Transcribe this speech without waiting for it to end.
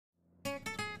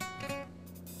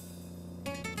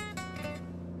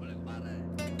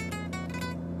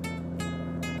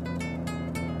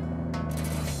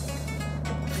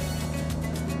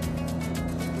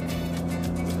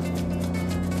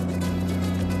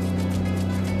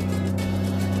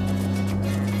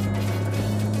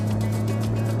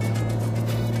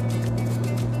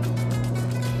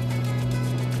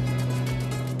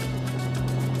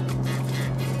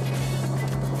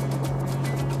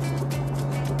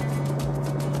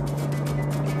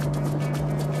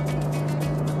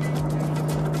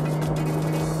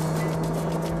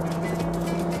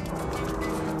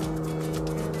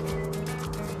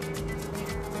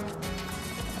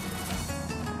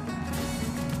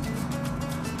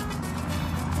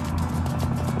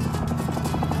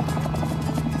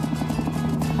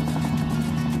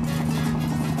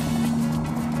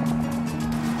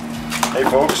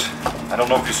folks. I don't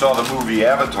know if you saw the movie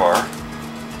Avatar.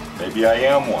 Maybe I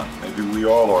am one. Maybe we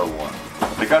all are one.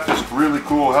 They got this really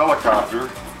cool helicopter.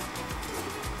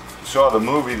 You saw the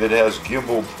movie that has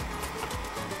gimbal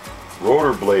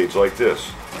rotor blades like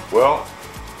this. Well,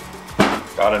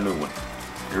 got a new one.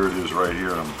 Here it is right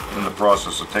here. I'm in the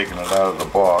process of taking it out of the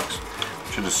box.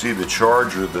 Should have seen the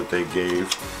charger that they gave.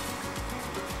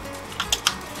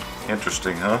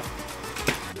 Interesting, huh?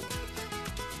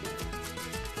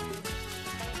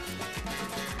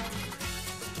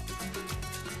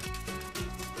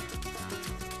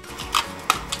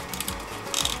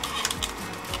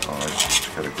 Oh, I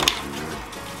just gotta go through there.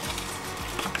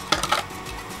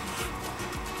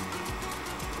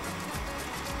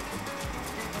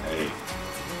 Hey,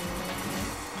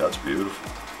 that's beautiful.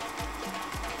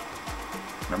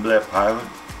 Remember that pilot?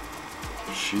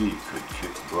 She could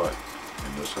kick butt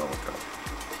in this helicopter.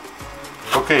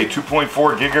 Okay,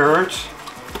 2.4 gigahertz.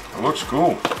 It looks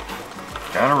cool.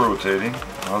 Kind of rotating.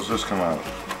 How's this come out?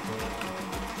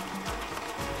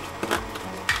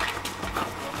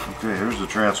 Okay, here's the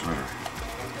transmitter.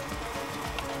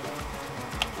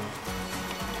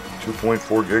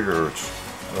 2.4 gigahertz.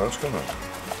 Well, that's got a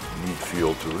neat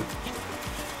feel to it.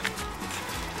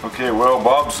 Okay, well,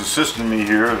 Bob's assisting me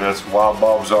here. That's Wild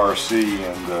Bob's RC,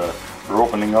 and we're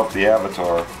opening up the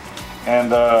Avatar.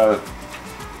 And,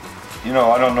 you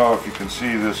know, I don't know if you can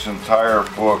see this entire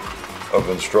book of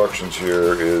instructions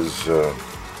here is,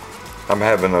 I'm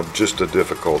having just a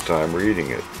difficult time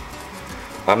reading it.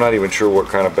 I'm not even sure what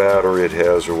kind of battery it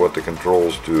has or what the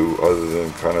controls do other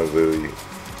than kind of the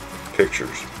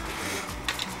pictures.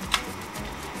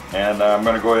 And I'm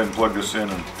going to go ahead and plug this in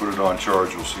and put it on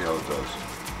charge. We'll see how it does.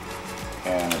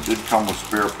 And it did come with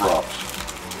spare props.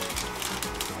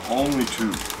 Only 2,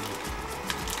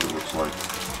 it looks like.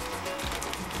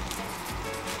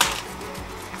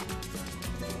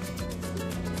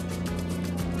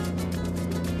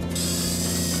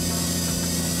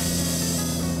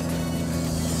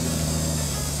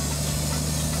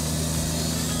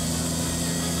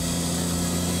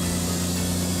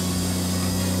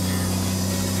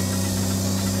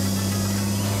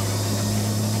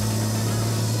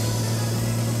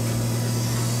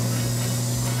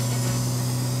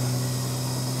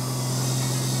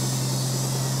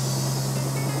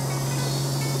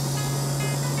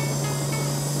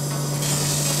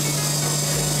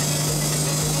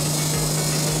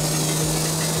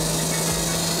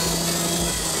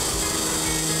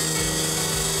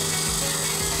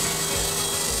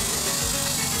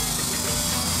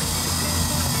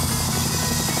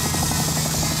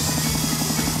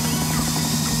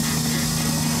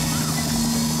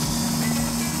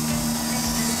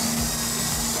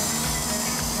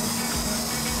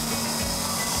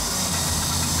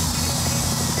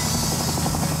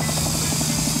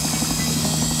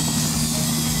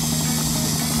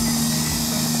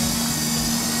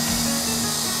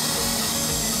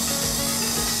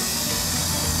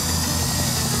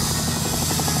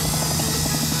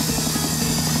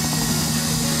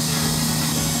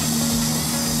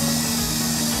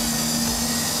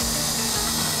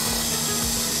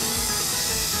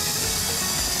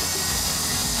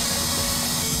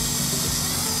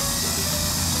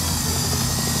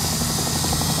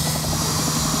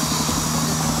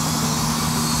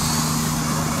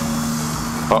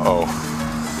 Uh-oh.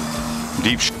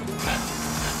 Deep sh**.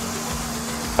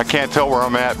 I can't tell where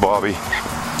I'm at, Bobby.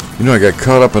 You know, I got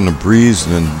caught up in the breeze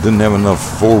and didn't have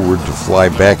enough forward to fly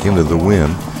back into the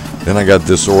wind. Then I got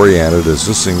disoriented as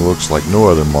this thing looks like no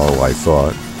other model, I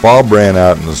thought. Bob ran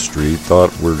out in the street,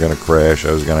 thought we were going to crash.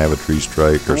 I was going to have a tree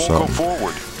strike or something.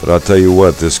 But I'll tell you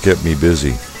what, this kept me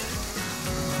busy.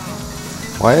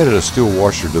 Well, I added a steel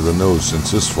washer to the nose since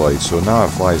this flight, so now it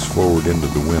flies forward into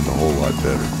the wind a whole lot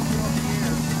better.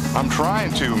 I'm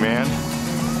trying to, man.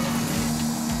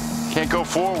 Can't go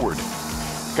forward.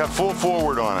 Got full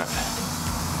forward on it.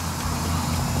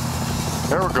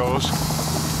 There it goes.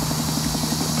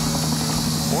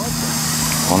 What?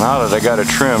 Well, now that I got it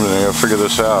trimmed, I gotta figure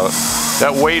this out.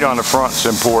 That weight on the front's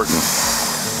important.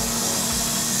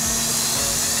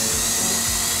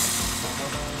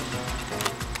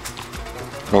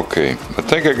 Okay, I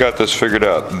think I got this figured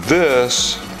out.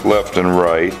 This, left and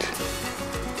right,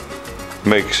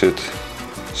 makes it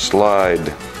slide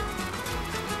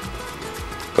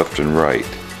left and right.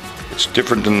 It's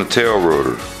different than the tail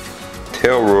rotor.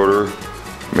 Tail rotor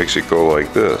makes it go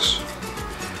like this.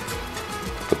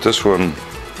 But this one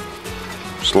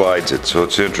slides it, so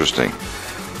it's interesting.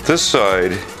 This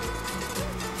side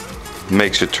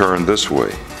makes it turn this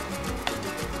way.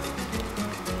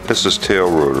 This is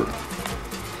tail rotor.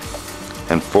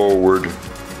 And forward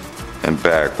and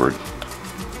backward.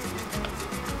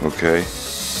 okay.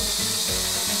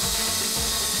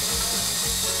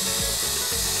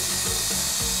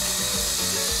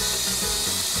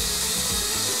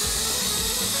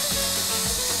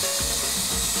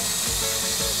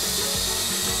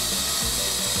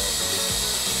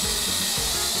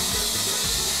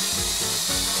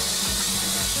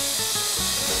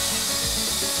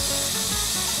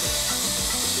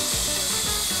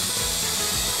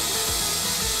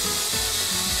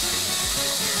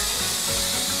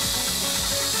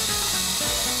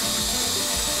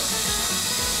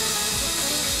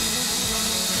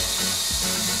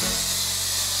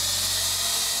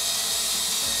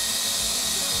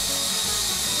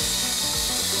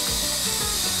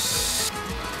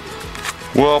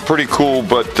 Well, pretty cool,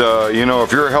 but you know,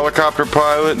 if you're a helicopter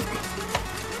pilot,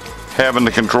 having the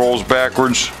controls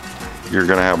backwards, you're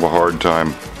going to have a hard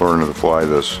time learning to fly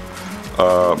this.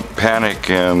 Panic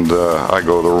and I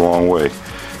go the wrong way.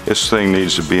 This thing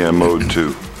needs to be in mode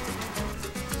 2.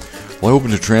 Well, I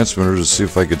opened the transmitter to see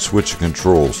if I could switch the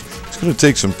controls. It's going to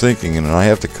take some thinking, and I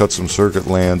have to cut some circuit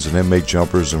lands and then make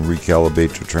jumpers and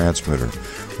recalibrate the transmitter.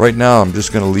 Right now, I'm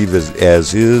just going to leave it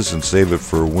as is and save it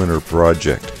for a winter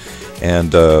project.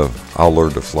 And I'll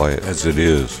learn to fly it as it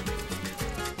is.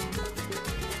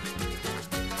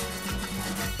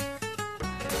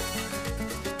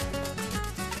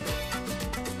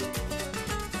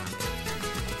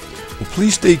 Well,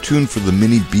 please stay tuned for the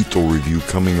mini Beetle review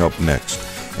coming up next.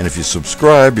 And if you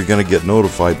subscribe, you're going to get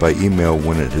notified by email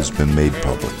when it has been made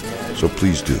public. So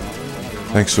please do.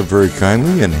 Thanks so very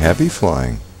kindly, and happy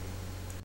flying.